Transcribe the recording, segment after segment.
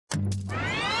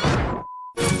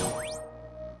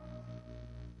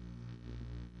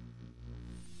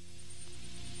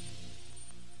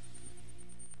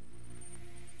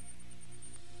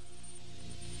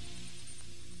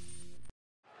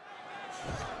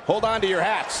Hold on to your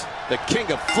hats. The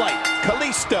king of flight,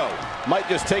 Kalisto, might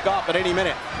just take off at any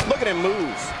minute. Look at him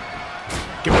move.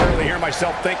 Can barely hear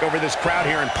myself think over this crowd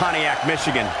here in Pontiac,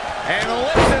 Michigan. And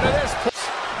listen to this.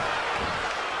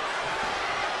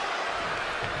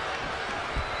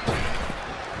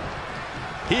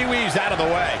 He weaves out of the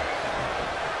way.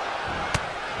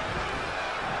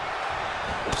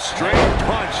 Straight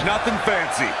punch, nothing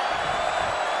fancy.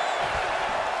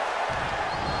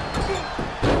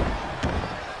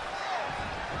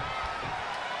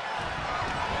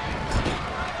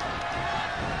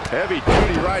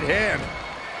 Heavy-duty right hand.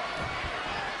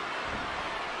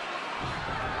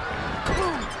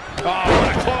 Oh,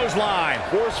 what a clothesline.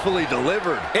 Forcefully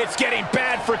delivered. It's getting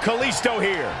bad for Kalisto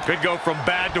here. Could go from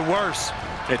bad to worse.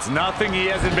 It's nothing he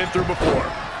hasn't been through before.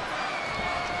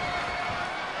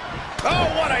 Oh,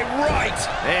 what a right.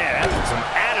 Man, that's some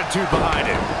attitude behind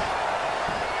him.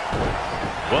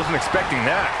 Wasn't expecting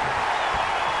that.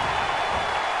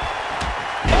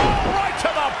 Oh, right to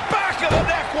the back of the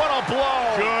neck. What a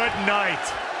blow. Good night.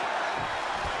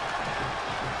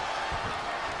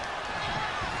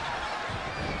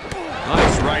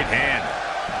 Nice right hand.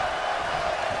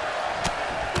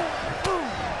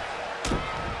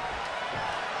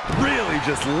 Really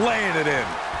just laying it in.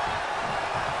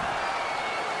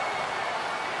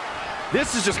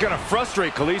 This is just going to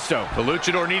frustrate Kalisto. The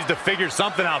luchador needs to figure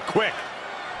something out quick.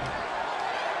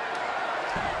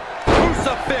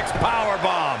 Crucifix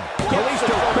powerbomb.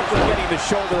 Kalisto quickly getting the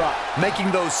shoulder up.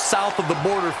 Making those south of the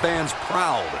border fans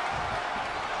proud.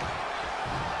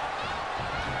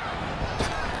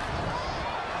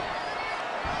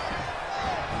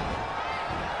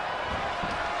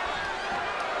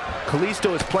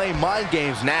 Kalisto is playing mind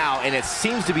games now, and it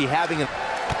seems to be having a...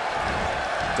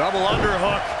 Double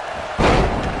underhook.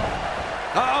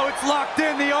 Uh-oh, it's locked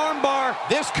in, the armbar.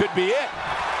 This could be it.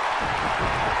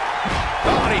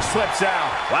 Oh, and he slips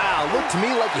out. Wow, looked to me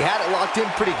like he had it locked in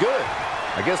pretty good.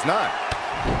 I guess not.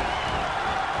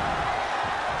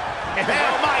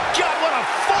 Oh, my God, what a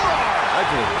forearm.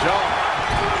 That's a jaw.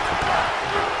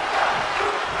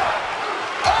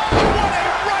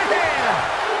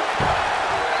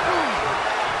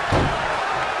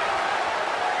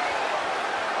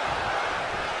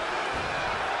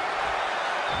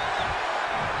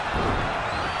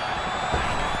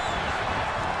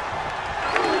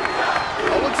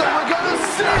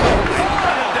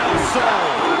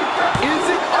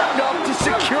 Isn't enough to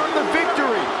secure the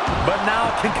victory. But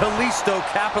now can Kalisto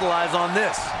capitalize on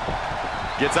this?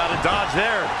 Gets out of dodge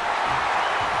there.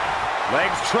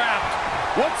 Legs trapped.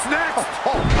 What's next?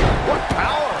 Oh, what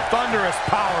power. Thunderous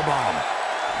powerbomb.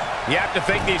 You have to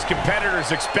think these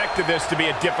competitors expected this to be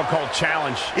a difficult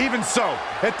challenge. Even so,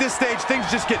 at this stage, things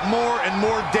just get more and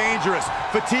more dangerous.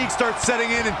 Fatigue starts setting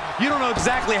in, and you don't know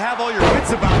exactly have all your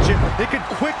wits about you. It could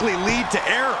quickly lead to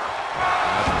error.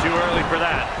 That's too early for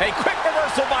that. A quick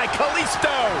reversal by Kalisto.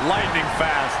 Lightning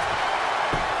fast.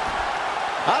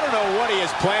 I don't know what he has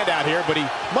planned out here, but he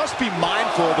must be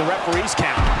mindful of the referee's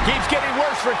count. Keeps getting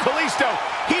worse for Kalisto.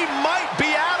 He might be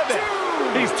out of it.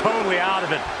 He's totally out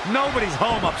of it. Nobody's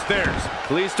home upstairs.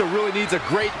 Kalisto really needs a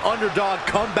great underdog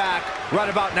comeback right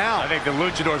about now. I think the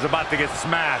luchador's about to get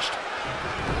smashed.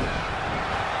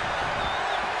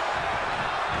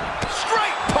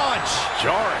 Straight punch.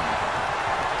 Jarring.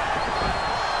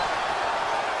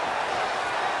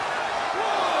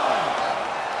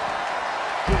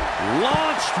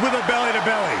 Launched with a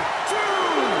belly-to-belly.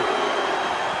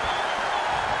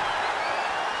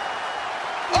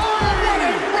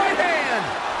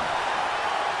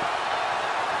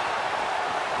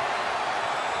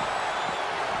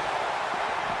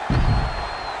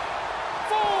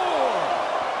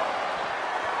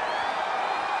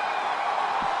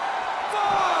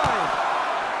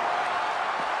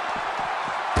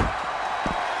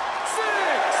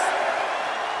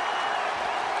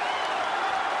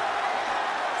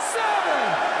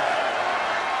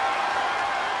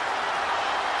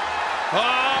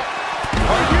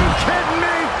 Are you kidding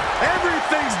me?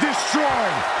 Everything's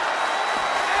destroyed.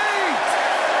 8,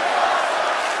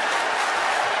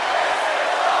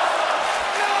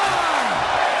 9.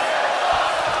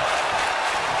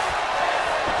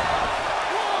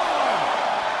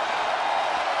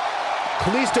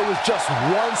 Kalisto was just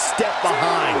one step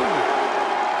behind.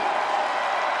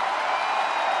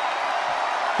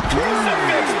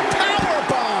 Crucifix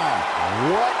powerbomb.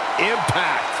 What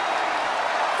impact.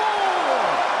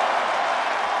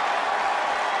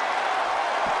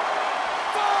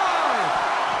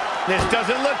 This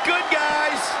doesn't look good,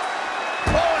 guys.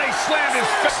 Oh, and he slammed his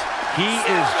face. He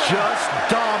is just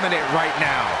dominant right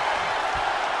now.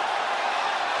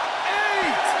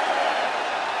 8.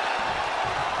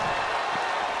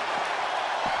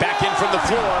 from the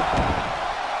floor.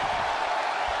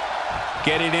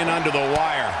 Getting in under the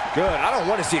wire. Good. I don't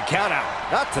want to see a count out.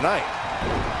 Not tonight.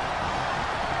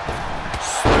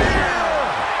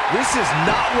 This is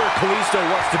not where Kalisto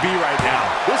wants to be right now.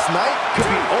 This night could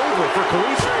be over for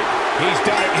Kalisto. He's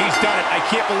done it. He's done it. I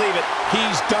can't believe it.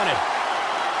 He's done it.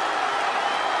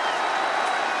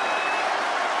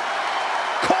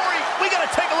 Corey, we got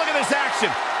to take a look at this action.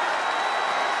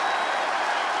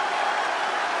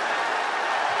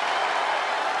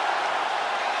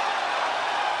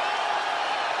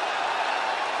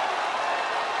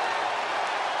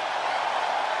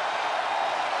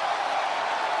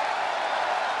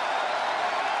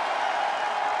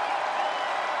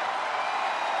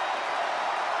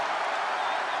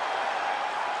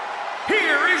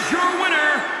 Here is your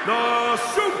winner, the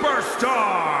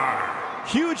Superstar.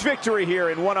 Huge victory here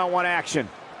in one-on-one action.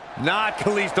 Not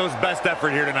Kalisto's best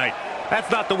effort here tonight.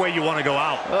 That's not the way you want to go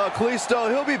out. Kalisto,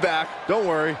 he'll be back. Don't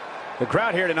worry. The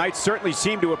crowd here tonight certainly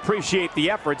seemed to appreciate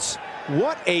the efforts.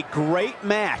 What a great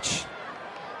match.